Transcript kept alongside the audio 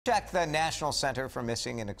Check the National Center for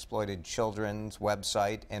Missing and Exploited Children's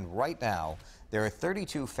website, and right now there are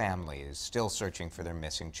 32 families still searching for their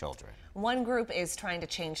missing children. One group is trying to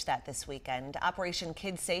change that this weekend. Operation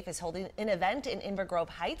Kidsafe is holding an event in Inver Grove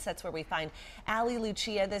Heights. That's where we find Allie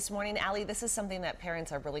Lucia this morning. Allie, this is something that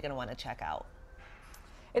parents are really going to want to check out.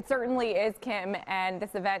 It certainly is, Kim, and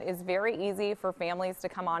this event is very easy for families to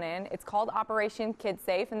come on in. It's called Operation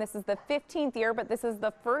Kidsafe, and this is the 15th year, but this is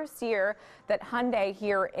the first year that Hyundai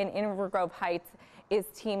here in Inver Grove Heights is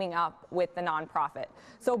teaming up with the nonprofit.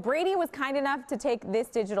 So Brady was kind enough to take this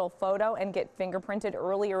digital photo and get fingerprinted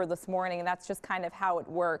earlier this morning, and that's just kind of how it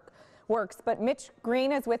works. But Mitch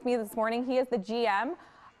Green is with me this morning. He is the GM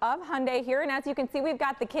of Hyundai here, and as you can see, we've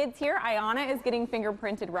got the kids here. Ayana is getting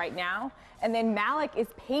fingerprinted right now, and then Malik is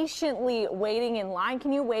patiently waiting in line.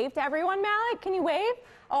 Can you wave to everyone, Malik? Can you wave?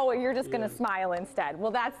 Oh, you're just going to smile instead. Well,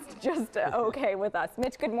 that's just okay with us.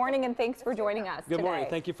 Mitch, good morning, and thanks for joining us Good today. morning.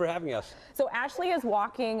 Thank you for having us. So Ashley is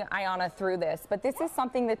walking Ayana through this, but this is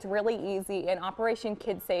something that's really easy, and Operation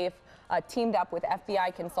Kidsafe teamed up with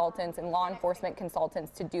FBI consultants and law enforcement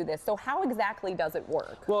consultants to do this. So how exactly does it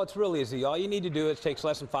work? Well, it's real easy. All you need to do, it takes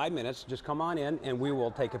less than 5 minutes. Just come on in, and we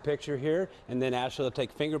will take a picture here, and then Ashley will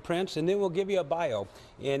take fingerprints, and then we'll give you a bio,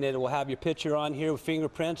 and it will have your picture on here with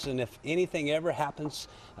fingerprints, and if anything ever happens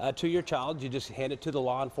to your child, you just hand it to the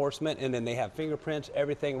law enforcement, and then they have fingerprints,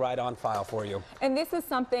 everything right on file for you. And this is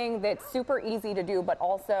something that's super easy to do, but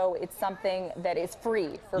also it's something that is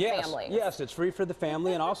free for families. Yes, it's free for the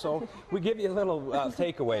family, and also we give you a little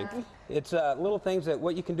takeaway. It's little things that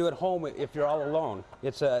what you can do at home if you're all alone.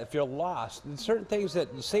 It's if you're lost. There's certain things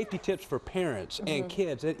that safety tips for parents and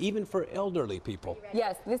kids, and even for elderly people.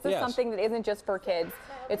 Yes, this is something that isn't just for kids.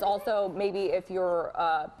 It's also maybe if your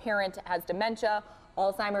parent has dementia,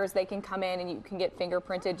 Alzheimer's, they can come in and you can get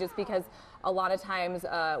fingerprinted, just because a lot of times,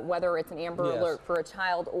 whether it's an Amber Alert for a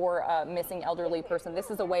child or a missing elderly person, this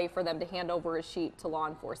is a way for them to hand over a sheet to law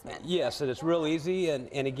enforcement. Yes, and it's real easy, and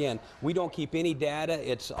again, we don't keep any data.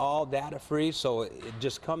 It's all data free, so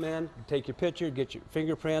just come in, take your picture, get your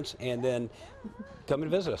fingerprints, and then come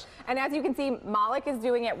and visit us. And as you can see, Malik is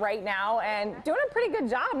doing it right now and doing a pretty good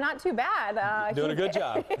job, not too bad. Doing a good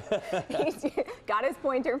job. He's got his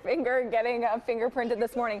pointer finger getting fingerprinted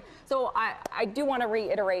this morning. So I do want to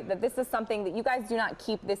reiterate that this is something that you guys do not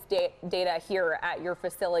keep this data here at your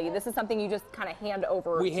facility. This is something you just kind of hand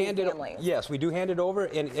over to families. Yes, we do hand it over,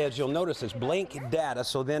 and as you'll notice, it's blank data,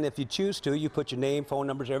 so then if you choose to, you put your name, phone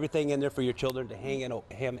numbers, everything in there for your children to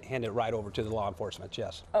hand it right over to the law enforcement.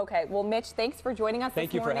 Yes. Okay, well, Mitch, thanks for joining us this morning.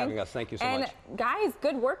 Thank you for having us. Thank you so much. And guys,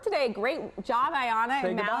 good work today. Great job, Ayana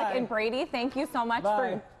and Malik and Brady. Thank you so much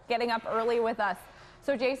for getting up early with us.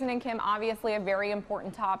 So Jason and Kim, obviously a very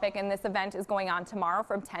important topic, and this event is going on tomorrow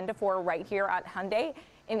from 10 to 4 right here at Hyundai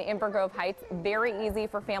in Inver Grove Heights. Very easy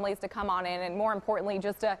for families to come on in, and more importantly,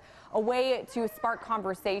 just a way to spark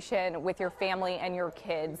conversation with your family and your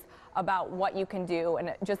kids about what you can do,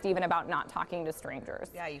 and just even about not talking to strangers.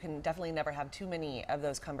 Yeah, you can definitely never have too many of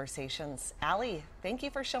those conversations. Allie, thank you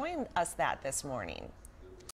for showing us that this morning.